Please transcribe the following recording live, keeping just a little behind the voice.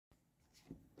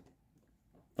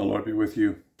The Lord be with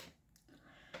you.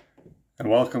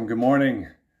 And welcome. Good morning.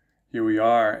 Here we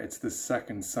are. It's the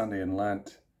second Sunday in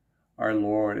Lent. Our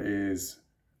Lord is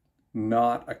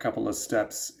not a couple of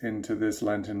steps into this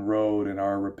Lenten road in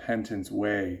our repentance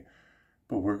way,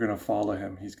 but we're going to follow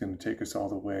him. He's going to take us all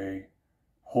the way,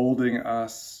 holding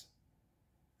us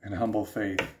in humble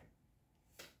faith.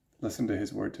 Listen to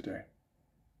his word today.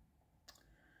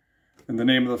 In the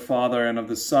name of the Father, and of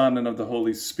the Son, and of the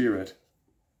Holy Spirit.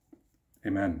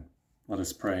 Amen. Let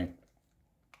us pray.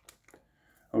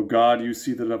 O God, you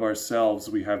see that of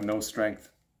ourselves we have no strength.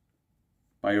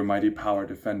 By your mighty power,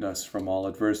 defend us from all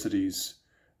adversities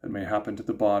that may happen to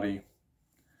the body,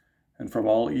 and from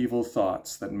all evil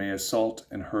thoughts that may assault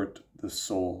and hurt the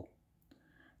soul.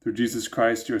 Through Jesus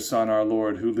Christ, your Son, our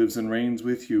Lord, who lives and reigns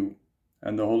with you,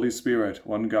 and the Holy Spirit,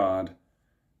 one God,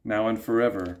 now and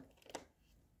forever.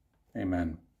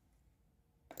 Amen.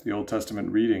 The Old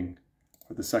Testament reading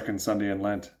for the second Sunday in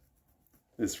Lent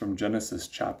is from Genesis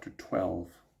chapter 12.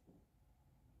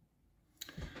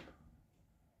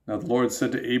 Now the Lord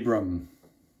said to Abram,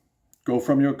 "Go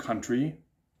from your country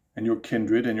and your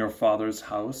kindred and your father's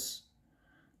house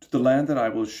to the land that I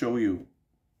will show you,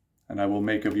 and I will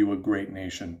make of you a great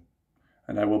nation.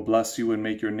 And I will bless you and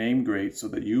make your name great, so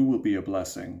that you will be a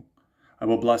blessing. I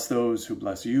will bless those who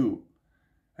bless you,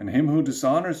 and him who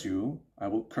dishonors you I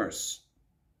will curse.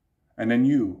 And in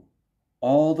you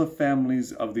all the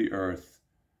families of the earth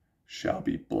shall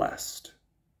be blessed."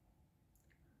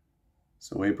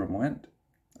 So Abram went,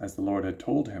 as the Lord had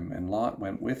told him, and Lot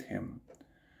went with him.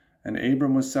 And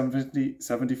Abram was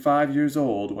 75 years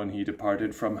old when he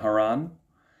departed from Haran.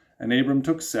 And Abram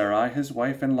took Sarai his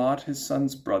wife, and Lot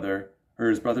his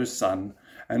brother's son,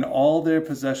 and all their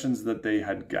possessions that they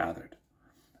had gathered,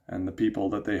 and the people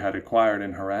that they had acquired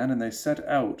in Haran, and they set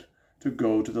out to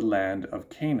go to the land of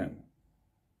Canaan.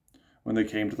 When they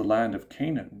came to the land of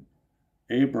Canaan,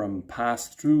 Abram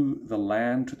passed through the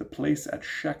land to the place at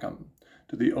Shechem,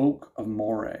 to the oak of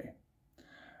Moreh.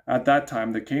 At that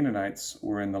time the Canaanites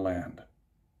were in the land.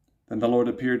 Then the Lord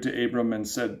appeared to Abram and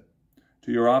said,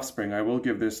 "To your offspring I will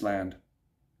give this land."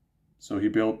 So he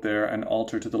built there an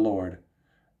altar to the Lord,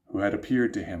 who had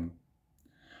appeared to him.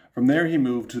 From there he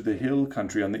moved to the hill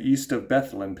country on the east of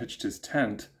Bethel and pitched his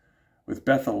tent, with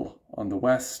Bethel on the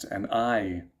west and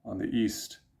Ai on the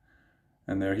east.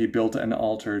 And there he built an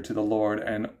altar to the Lord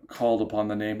and called upon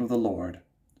the name of the Lord.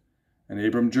 And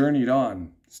Abram journeyed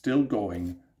on, still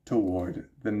going toward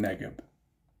the Negeb.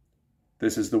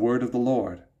 This is the word of the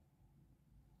Lord.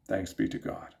 Thanks be to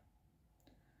God.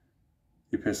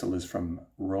 The epistle is from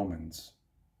Romans,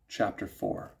 chapter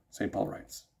 4. St. Paul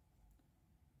writes,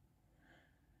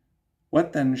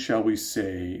 "What then shall we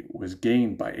say was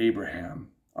gained by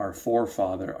Abraham, our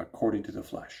forefather, according to the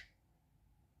flesh?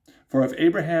 For if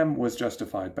Abraham was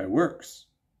justified by works,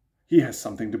 he has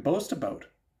something to boast about,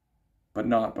 but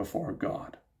not before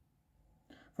God.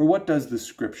 For what does the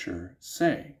Scripture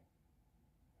say?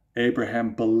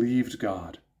 Abraham believed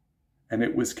God, and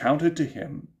it was counted to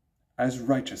him as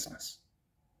righteousness.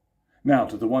 Now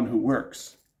to the one who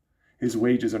works, his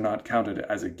wages are not counted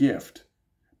as a gift,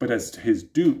 but as his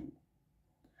due.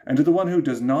 And to the one who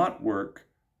does not work,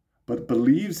 but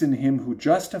believes in him who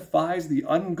justifies the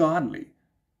ungodly,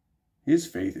 his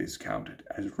faith is counted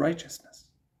as righteousness.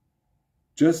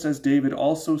 Just as David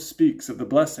also speaks of the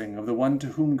blessing of the one to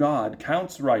whom God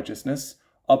counts righteousness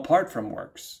apart from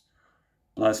works.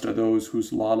 Blessed are those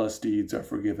whose lawless deeds are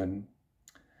forgiven,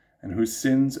 and whose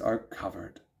sins are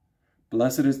covered.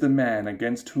 Blessed is the man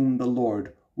against whom the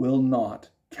Lord will not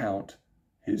count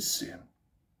his sin."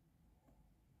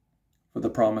 For the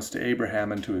promise to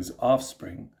Abraham and to his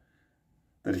offspring,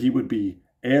 that he would be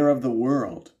heir of the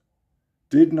world,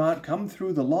 did not come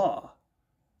through the law,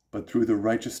 but through the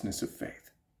righteousness of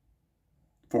faith.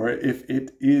 For if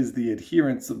it is the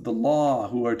adherents of the law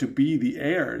who are to be the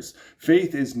heirs,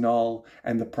 faith is null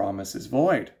and the promise is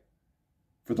void.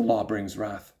 For the law brings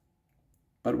wrath.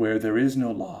 But where there is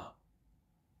no law,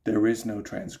 there is no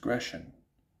transgression.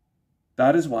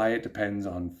 That is why it depends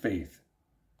on faith,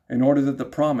 in order that the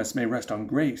promise may rest on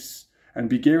grace and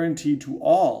be guaranteed to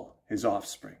all his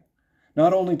offspring,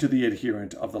 not only to the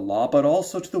adherent of the law, but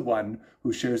also to the one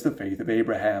who shares the faith of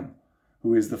Abraham,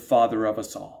 who is the father of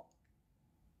us all.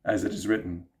 As it is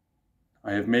written,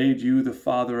 "I have made you the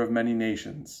father of many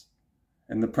nations,"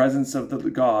 in the presence of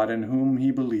the God in whom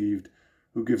he believed,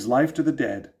 who gives life to the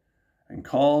dead and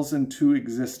calls into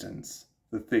existence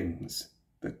the things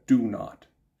that do not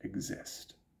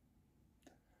exist.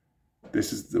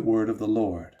 This is the word of the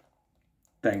Lord.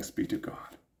 Thanks be to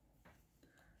God.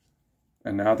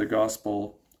 And now the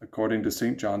Gospel according to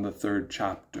St. John, the 3rd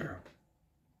chapter.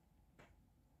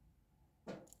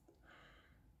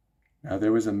 Now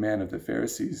there was a man of the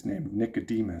Pharisees named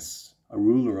Nicodemus, a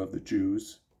ruler of the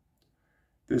Jews.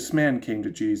 This man came to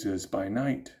Jesus by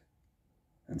night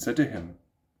and said to him,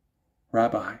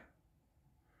 Rabbi,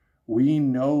 we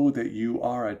know that you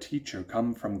are a teacher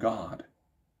come from God,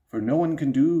 for no one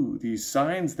can do these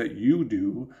signs that you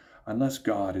do unless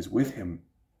God is with him.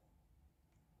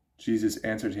 Jesus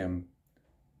answered him,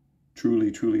 Truly,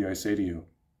 truly, I say to you,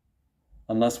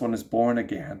 unless one is born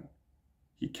again,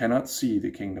 he cannot see the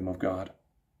kingdom of God.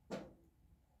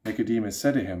 Nicodemus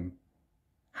said to him,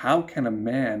 How can a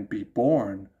man be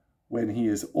born when he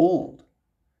is old?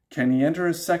 Can he enter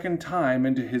a second time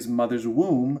into his mother's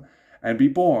womb and be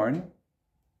born?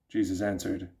 Jesus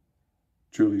answered,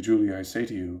 Truly, truly, I say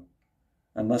to you,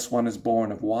 unless one is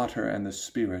born of water and the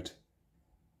Spirit,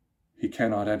 he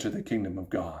cannot enter the kingdom of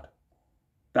God.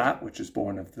 That which is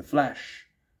born of the flesh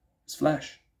is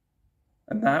flesh,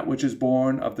 and that which is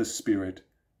born of the Spirit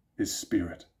is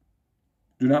spirit.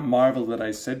 Do not marvel that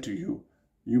I said to you,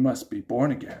 You must be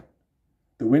born again.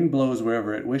 The wind blows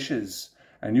wherever it wishes,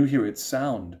 and you hear its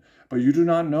sound, but you do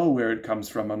not know where it comes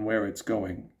from and where it's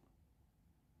going.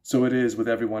 So it is with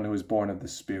everyone who is born of the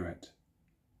Spirit.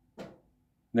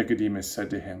 Nicodemus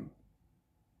said to him,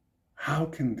 How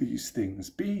can these things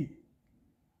be?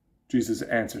 Jesus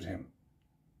answered him,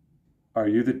 Are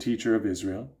you the teacher of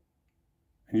Israel,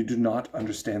 and you do not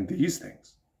understand these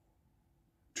things?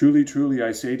 Truly, truly,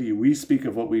 I say to you, we speak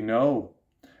of what we know,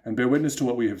 and bear witness to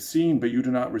what we have seen, but you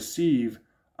do not receive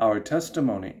our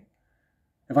testimony.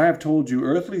 If I have told you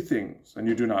earthly things, and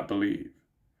you do not believe,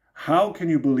 how can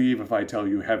you believe if I tell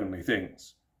you heavenly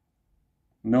things?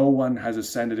 No one has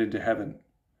ascended into heaven,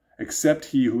 except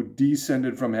he who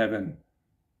descended from heaven,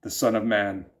 the Son of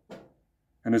Man.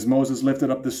 And as Moses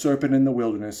lifted up the serpent in the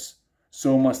wilderness,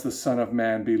 so must the Son of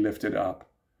Man be lifted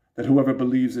up, that whoever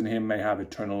believes in him may have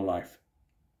eternal life.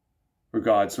 For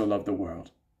God so loved the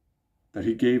world, that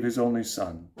he gave his only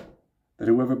Son, that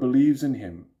whoever believes in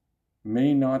him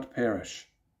may not perish,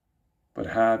 but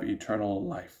have eternal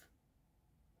life.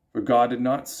 For God did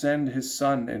not send his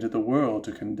Son into the world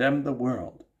to condemn the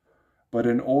world, but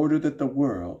in order that the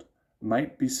world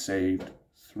might be saved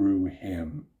through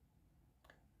him.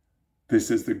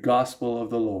 This is the gospel of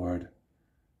the Lord.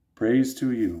 Praise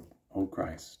to you, O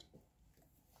Christ.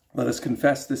 Let us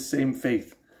confess this same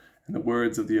faith in the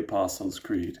words of the Apostles'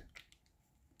 Creed.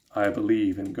 I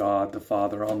believe in God the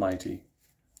Father Almighty,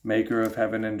 maker of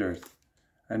heaven and earth,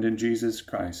 and in Jesus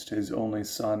Christ, his only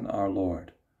Son, our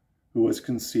Lord, who was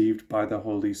conceived by the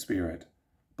Holy Spirit,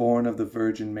 born of the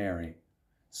Virgin Mary,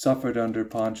 suffered under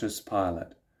Pontius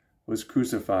Pilate, was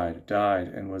crucified, died,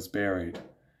 and was buried.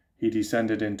 He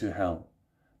descended into hell.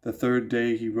 The third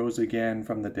day he rose again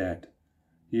from the dead.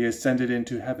 He ascended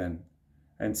into heaven,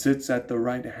 and sits at the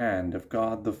right hand of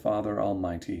God the Father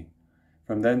Almighty.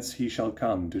 From thence he shall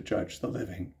come to judge the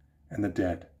living and the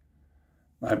dead.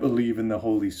 I believe in the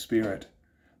Holy Spirit,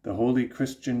 the holy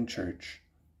Christian Church,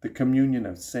 the communion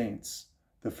of saints,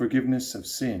 the forgiveness of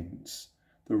sins,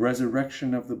 the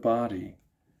resurrection of the body,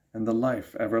 and the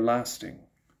life everlasting.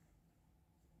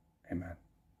 Amen.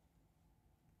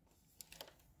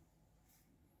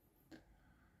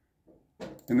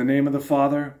 In the name of the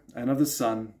Father, and of the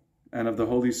Son, and of the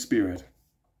Holy Spirit.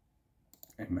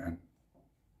 Amen.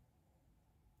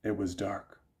 It was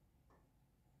dark.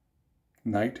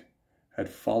 Night had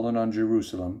fallen on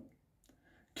Jerusalem.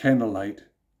 Candlelight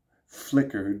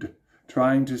flickered,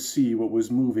 trying to see what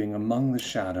was moving among the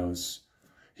shadows.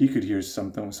 He could hear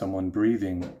someone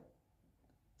breathing.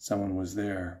 Someone was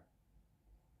there,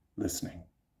 listening,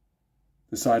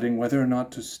 deciding whether or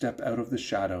not to step out of the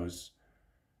shadows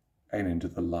and into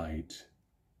the light.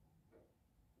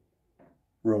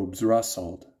 Robes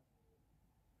rustled,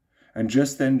 and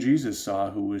just then Jesus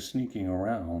saw who was sneaking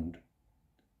around.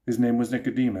 His name was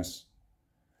Nicodemus.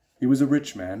 He was a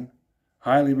rich man,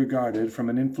 highly regarded from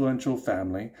an influential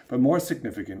family, but more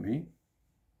significantly,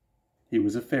 he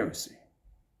was a Pharisee,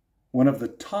 one of the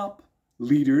top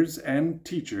leaders and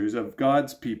teachers of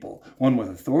God's people, one with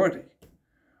authority,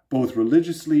 both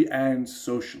religiously and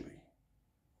socially.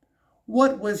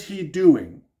 What was he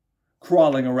doing,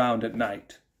 crawling around at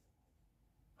night?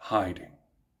 Hiding.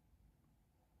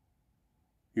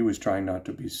 He was trying not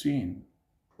to be seen,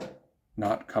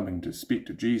 not coming to speak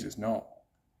to Jesus, no.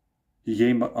 He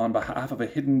came on behalf of a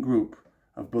hidden group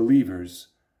of believers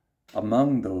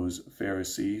among those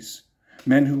Pharisees,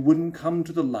 men who wouldn't come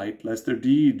to the light lest their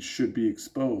deeds should be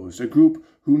exposed, a group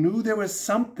who knew there was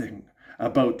something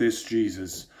about this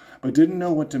Jesus, but didn't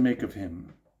know what to make of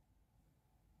him.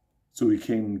 So he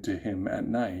came to him at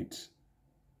night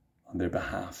on their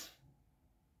behalf.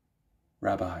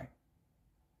 Rabbi,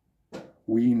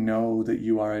 we know that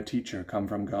you are a teacher come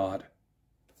from God.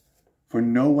 For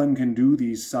no one can do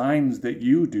these signs that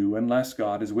you do unless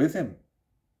God is with him.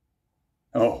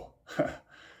 Oh,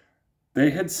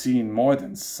 they had seen more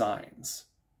than signs.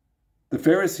 The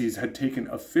Pharisees had taken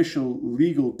official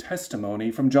legal testimony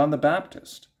from John the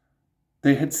Baptist.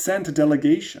 They had sent a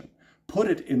delegation, put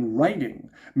it in writing,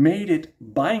 made it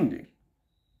binding.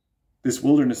 This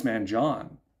wilderness man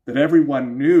John, that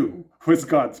everyone knew was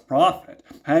God's prophet,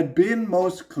 had been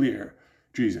most clear.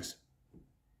 Jesus,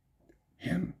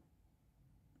 him.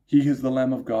 He is the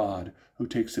Lamb of God who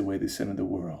takes away the sin of the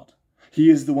world. He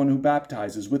is the one who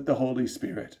baptizes with the Holy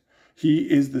Spirit.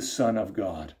 He is the Son of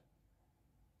God.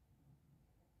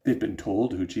 They'd been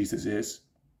told who Jesus is,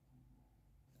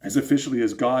 as officially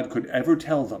as God could ever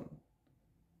tell them.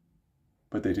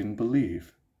 But they didn't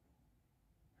believe.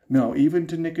 No, even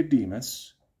to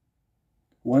Nicodemus,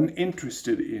 one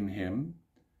interested in him,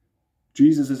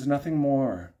 Jesus is nothing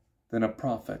more than a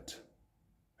prophet.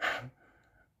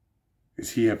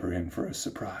 Is he ever in for a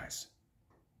surprise?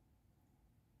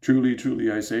 Truly,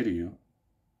 truly, I say to you,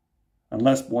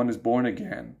 unless one is born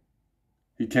again,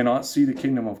 he cannot see the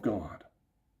kingdom of God.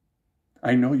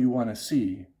 I know you want to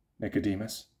see,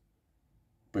 Nicodemus,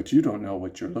 but you don't know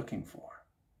what you're looking for.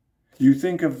 You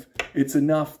think of it's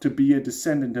enough to be a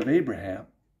descendant of Abraham,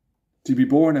 to be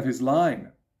born of his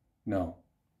line. No,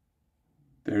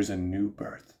 there's a new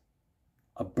birth,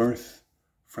 a birth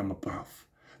from above,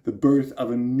 the birth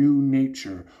of a new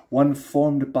nature, one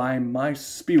formed by my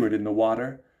Spirit in the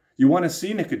water. You want to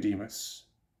see, Nicodemus?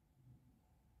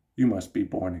 You must be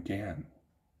born again.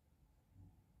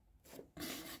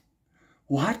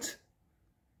 What?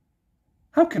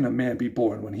 How can a man be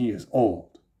born when he is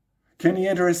old? Can he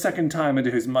enter a second time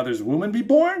into his mother's womb and be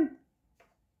born?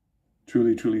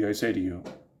 Truly, truly, I say to you,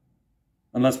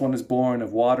 unless one is born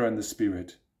of water and the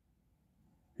Spirit,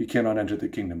 he cannot enter the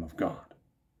kingdom of God.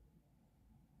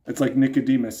 It's like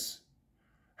Nicodemus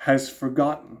has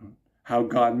forgotten how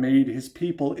God made his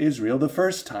people Israel the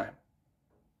first time,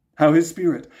 how his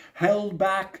Spirit held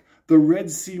back the Red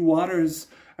Sea waters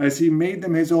as he made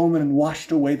them his own and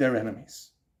washed away their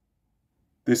enemies.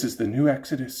 This is the new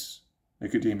Exodus,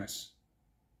 Nicodemus.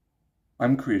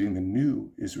 I'm creating the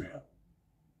new Israel.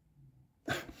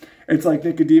 It's like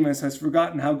Nicodemus has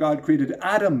forgotten how God created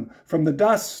Adam from the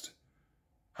dust,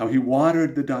 how he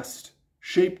watered the dust,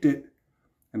 shaped it,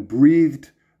 and breathed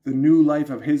the new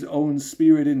life of his own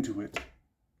Spirit into it.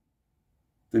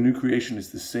 The new creation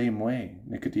is the same way,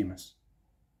 Nicodemus.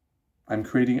 I'm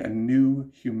creating a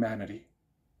new humanity.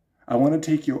 I want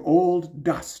to take your old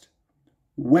dust,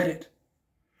 wet it,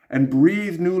 and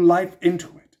breathe new life into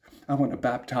it. I want to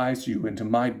baptize you into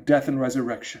my death and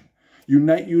resurrection,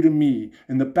 unite you to me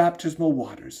in the baptismal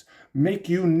waters, make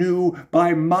you new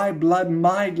by my blood,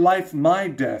 my life, my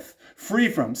death, free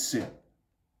from sin,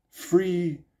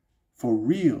 free for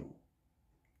real,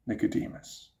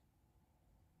 Nicodemus,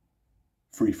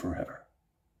 free forever.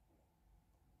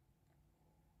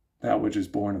 That which is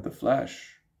born of the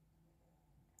flesh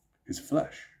is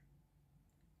flesh,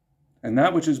 and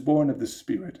that which is born of the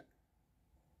Spirit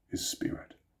is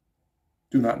spirit.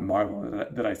 Do not marvel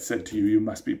that I said to you, you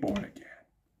must be born again.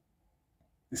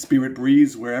 The Spirit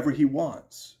breathes wherever he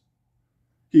wants.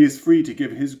 He is free to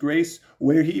give his grace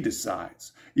where he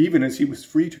decides, even as he was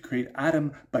free to create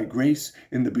Adam by grace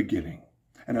in the beginning.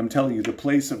 And I'm telling you, the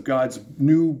place of God's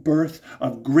new birth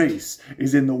of grace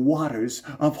is in the waters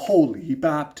of holy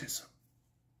baptism.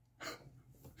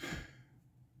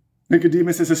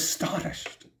 Nicodemus is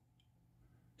astonished.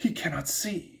 He cannot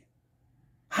see.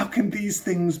 How can these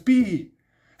things be?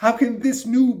 How can this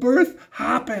new birth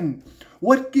happen?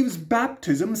 What gives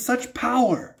baptism such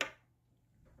power?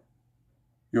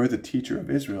 You're the teacher of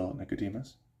Israel,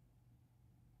 Nicodemus.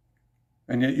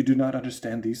 And yet you do not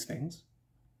understand these things?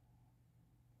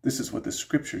 This is what the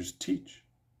scriptures teach.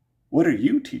 What are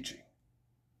you teaching?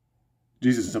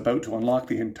 Jesus is about to unlock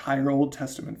the entire Old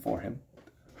Testament for him.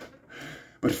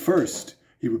 But first,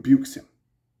 he rebukes him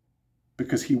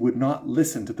because he would not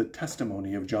listen to the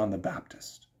testimony of John the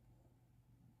Baptist.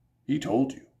 He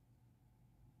told you.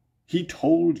 He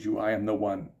told you I am the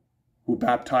one who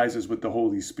baptizes with the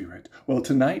Holy Spirit. Well,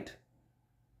 tonight,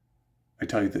 I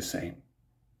tell you the same.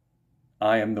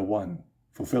 I am the one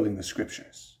fulfilling the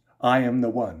scriptures. I am the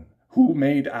one who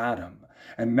made Adam,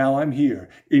 and now I'm here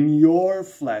in your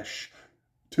flesh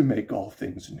to make all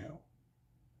things new.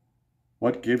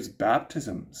 What gives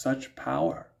baptism such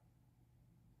power?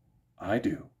 I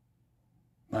do.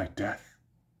 My death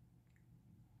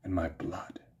and my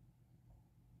blood.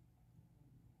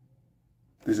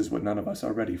 This is what none of us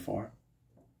are ready for.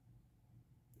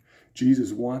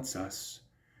 Jesus wants us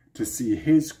to see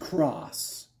his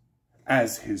cross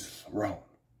as his throne,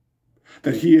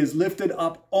 that he is lifted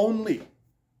up only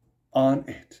on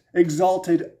it,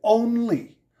 exalted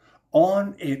only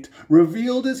on it,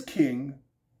 revealed as king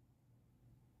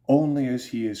only as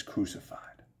he is crucified.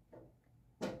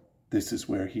 This is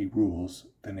where he rules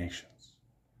the nations.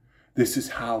 This is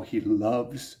how he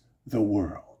loves the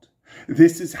world.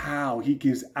 This is how he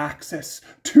gives access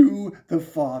to the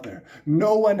Father.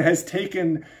 No one has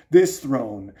taken this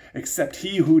throne except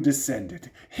he who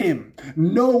descended, him.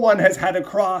 No one has had a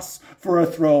cross for a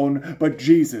throne but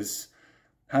Jesus.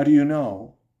 How do you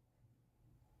know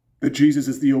that Jesus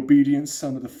is the obedient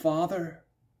Son of the Father?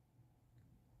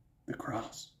 The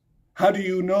cross. How do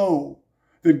you know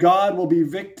that God will be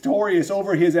victorious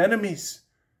over his enemies?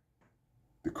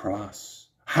 The cross.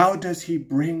 How does he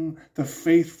bring the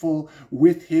faithful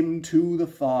with him to the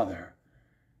Father?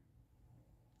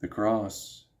 The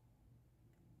cross.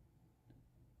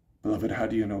 Beloved, how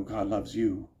do you know God loves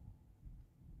you?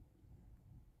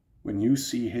 When you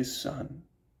see his Son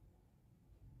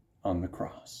on the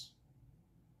cross.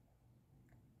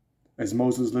 As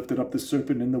Moses lifted up the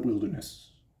serpent in the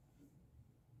wilderness,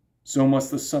 so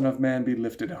must the Son of Man be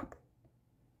lifted up,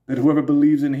 that whoever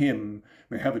believes in him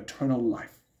may have eternal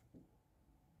life.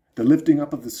 The lifting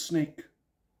up of the snake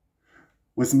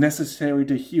was necessary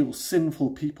to heal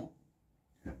sinful people.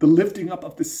 The lifting up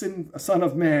of the Son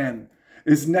of Man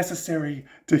is necessary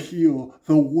to heal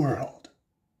the world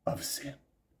of sin.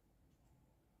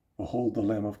 Behold the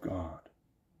Lamb of God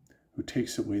who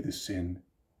takes away the sin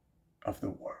of the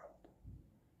world.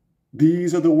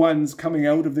 These are the ones coming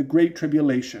out of the great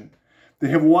tribulation. They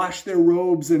have washed their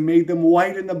robes and made them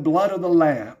white in the blood of the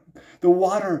Lamb. The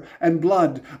water and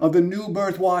blood of the new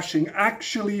birth washing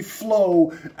actually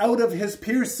flow out of his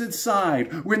pierced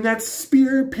side when that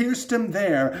spear pierced him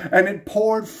there and it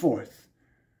poured forth.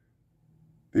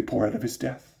 They pour out of his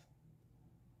death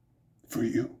for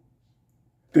you.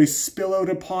 They spill out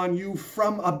upon you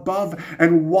from above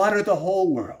and water the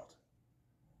whole world.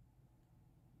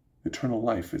 Eternal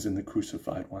life is in the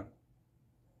crucified one.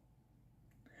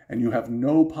 And you have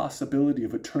no possibility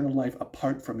of eternal life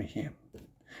apart from him.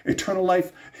 Eternal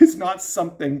life is not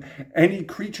something any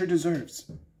creature deserves.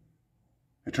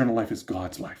 Eternal life is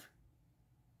God's life,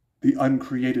 the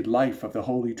uncreated life of the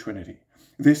Holy Trinity.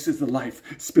 This is the life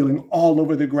spilling all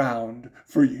over the ground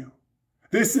for you.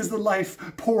 This is the life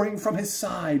pouring from his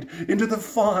side into the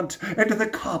font and to the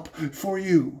cup for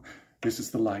you. This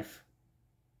is the life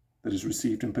that is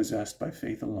received and possessed by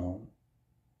faith alone.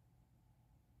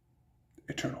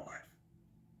 Eternal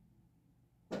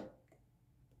life.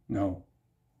 No.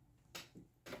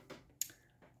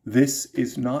 This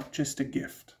is not just a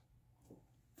gift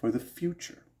for the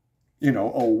future.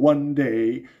 One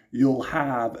day you'll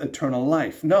have eternal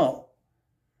life. No.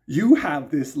 You have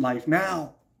this life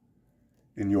now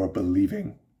in your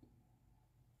believing.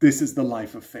 This is the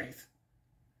life of faith.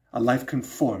 A life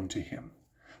conformed to him,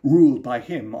 ruled by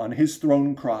him on his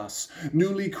throne cross,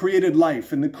 newly created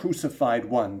life in the crucified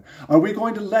one. Are we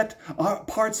going to let our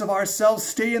parts of ourselves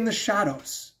stay in the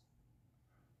shadows?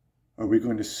 Are we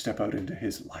going to step out into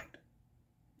his light?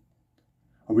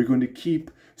 Are we going to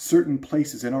keep certain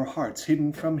places in our hearts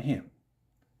hidden from him?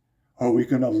 Or are we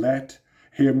going to let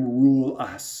him rule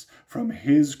us from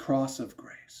his cross of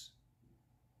grace?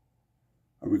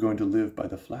 Are we going to live by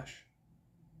the flesh?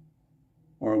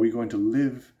 Or are we going to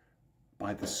live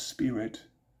by the Spirit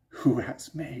who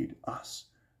has made us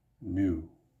new?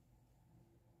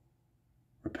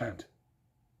 Repent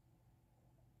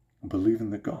and believe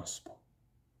in the gospel.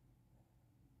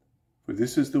 For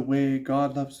this is the way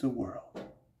God loves the world.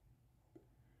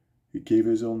 He gave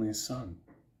his only Son,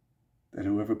 that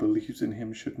whoever believes in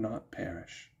him should not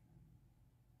perish,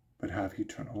 but have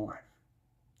eternal life.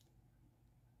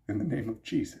 In the name of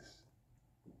Jesus,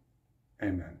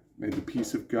 amen. May the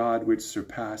peace of God, which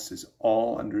surpasses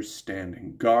all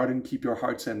understanding, guard and keep your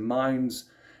hearts and minds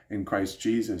in Christ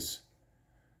Jesus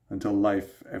until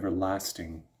life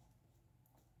everlasting.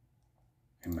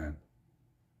 Amen.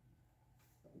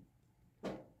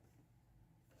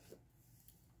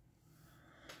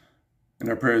 In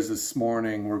our prayers this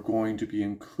morning, we're going to be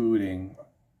including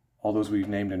all those we've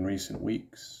named in recent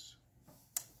weeks.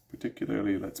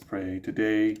 Particularly, let's pray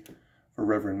today for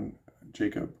Reverend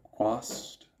Jacob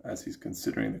Quast, as he's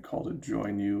considering the call to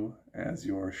join you as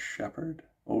your shepherd,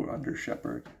 or under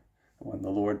shepherd, the one the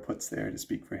Lord puts there to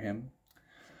speak for him.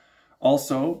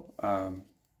 Also,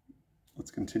 let's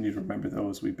continue to remember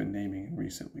those we've been naming in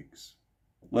recent weeks.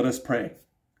 Let us pray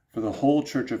for the whole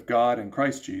Church of God in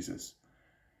Christ Jesus,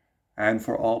 and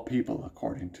for all people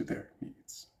according to their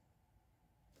needs.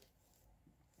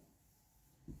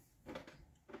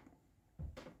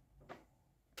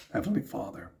 Heavenly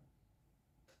Father,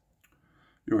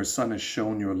 your Son has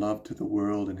shown your love to the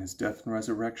world in his death and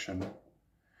resurrection.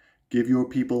 Give your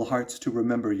people hearts to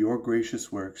remember your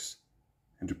gracious works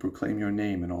and to proclaim your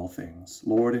name in all things.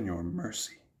 Lord, in your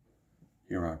mercy,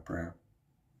 hear our prayer.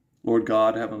 Lord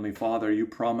God, Heavenly Father, you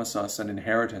promise us an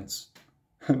inheritance,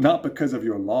 not because of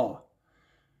your law,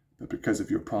 but because of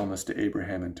your promise to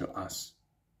Abraham and to us.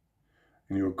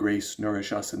 In your grace,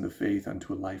 nourish us in the faith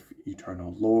unto life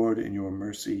eternal. Lord, in your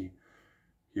mercy,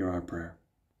 hear our prayer.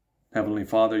 Heavenly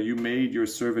Father, you made your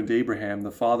servant Abraham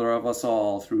the father of us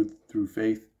all through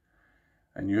faith,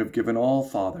 and you have given all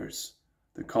fathers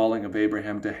the calling of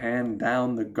Abraham to hand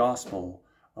down the gospel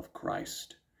of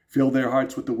Christ. Fill their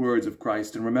hearts with the words of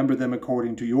Christ and remember them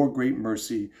according to your great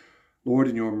mercy. Lord,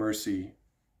 in your mercy,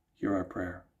 hear our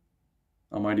prayer.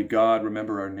 Almighty God,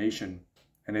 remember our nation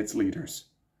and its leaders.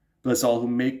 Bless all who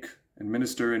make and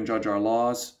minister and judge our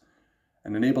laws,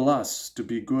 and enable us to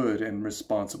be good and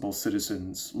responsible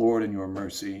citizens. Lord, in your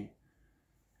mercy,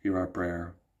 hear our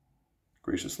prayer.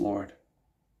 Gracious Lord,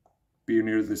 be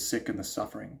near the sick and the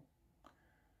suffering,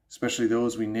 especially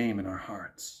those we name in our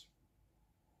hearts.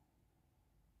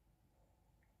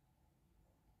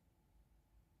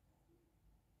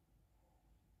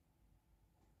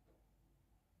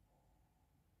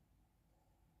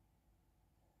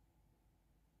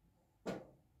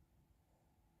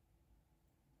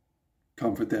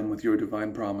 Comfort them with your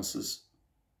divine promises,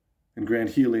 and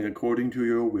grant healing according to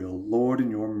your will. Lord,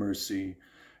 in your mercy,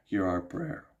 hear our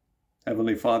prayer.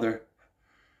 Heavenly Father,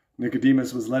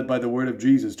 Nicodemus was led by the word of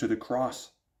Jesus to the cross,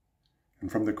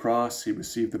 and from the cross he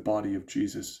received the body of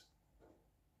Jesus.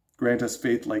 Grant us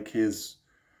faith like his,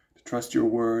 to trust your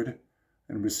word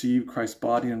and receive Christ's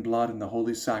body and blood in the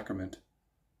holy sacrament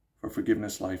for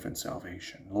forgiveness, life, and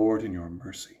salvation. Lord, in your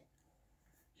mercy,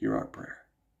 hear our prayer.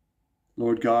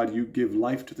 Lord God, you give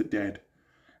life to the dead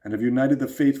and have united the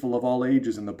faithful of all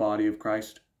ages in the body of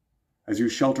Christ. As you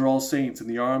shelter all saints in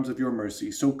the arms of your mercy,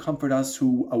 so comfort us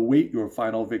who await your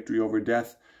final victory over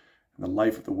death and the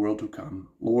life of the world to come.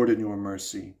 Lord, in your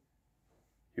mercy,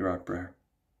 hear our prayer.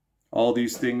 All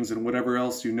these things and whatever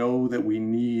else you know that we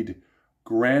need,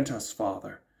 grant us,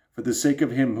 Father, for the sake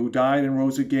of him who died and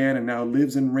rose again and now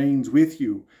lives and reigns with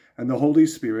you and the Holy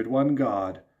Spirit, one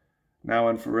God, now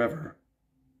and forever.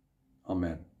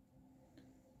 Amen.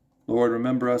 Lord,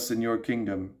 remember us in your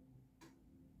kingdom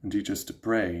and teach us to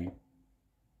pray.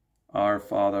 Our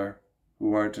Father,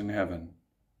 who art in heaven,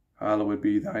 hallowed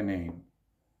be thy name.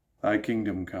 Thy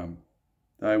kingdom come,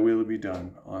 thy will be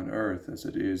done on earth as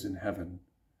it is in heaven.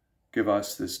 Give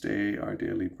us this day our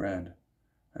daily bread,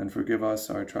 and forgive us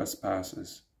our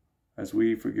trespasses, as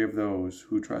we forgive those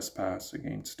who trespass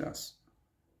against us.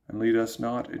 And lead us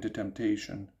not into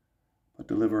temptation, but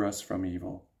deliver us from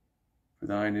evil. For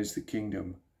thine is the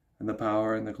kingdom, and the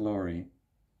power, and the glory,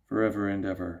 forever and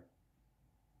ever.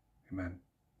 Amen.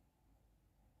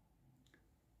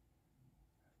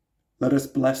 Let us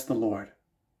bless the Lord.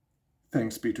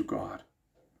 Thanks be to God.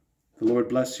 The Lord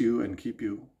bless you and keep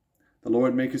you. The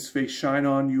Lord make his face shine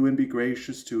on you and be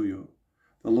gracious to you.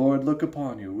 The Lord look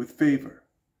upon you with favor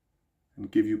and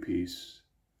give you peace.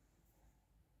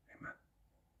 Amen.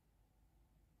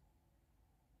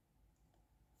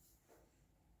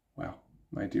 Well,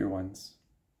 my dear ones,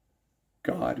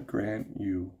 God grant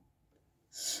you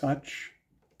such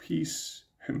peace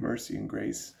and mercy and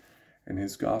grace in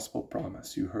his gospel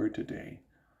promise you heard today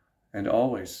and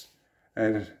always,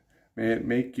 and may it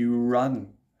make you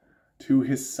run to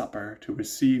his supper to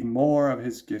receive more of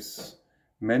his gifts,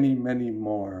 many, many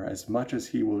more, as much as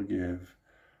he will give,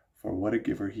 for what a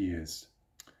giver he is.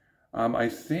 I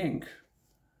think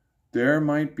there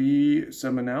might be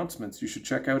some announcements you should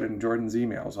check out in Jordan's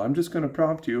emails. I'm just going to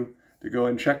prompt you to go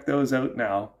and check those out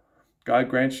now. God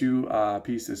grant you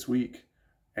peace this week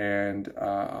and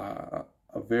a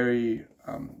very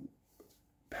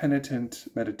penitent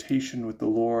meditation with the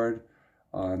Lord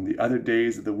on the other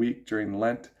days of the week during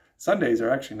Lent. Sundays are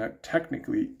actually not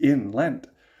technically in Lent,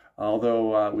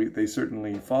 although they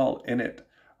certainly fall in it.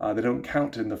 They don't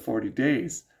count in the 40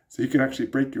 days. So you can actually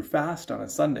break your fast on a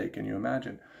Sunday, can you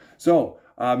imagine? So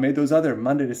may those other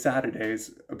Monday to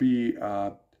Saturdays be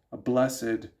a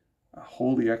blessed,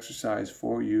 holy exercise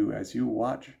for you as you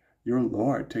watch your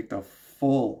Lord take the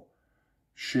full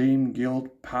shame,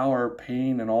 guilt, power,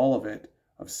 pain, and all of it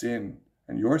of sin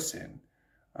and your sin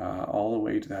all the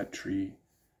way to that tree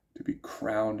to be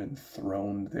crowned and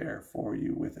throned there for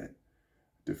you with it,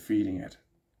 defeating it.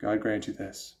 God grant you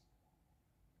this.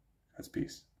 God's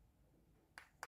peace.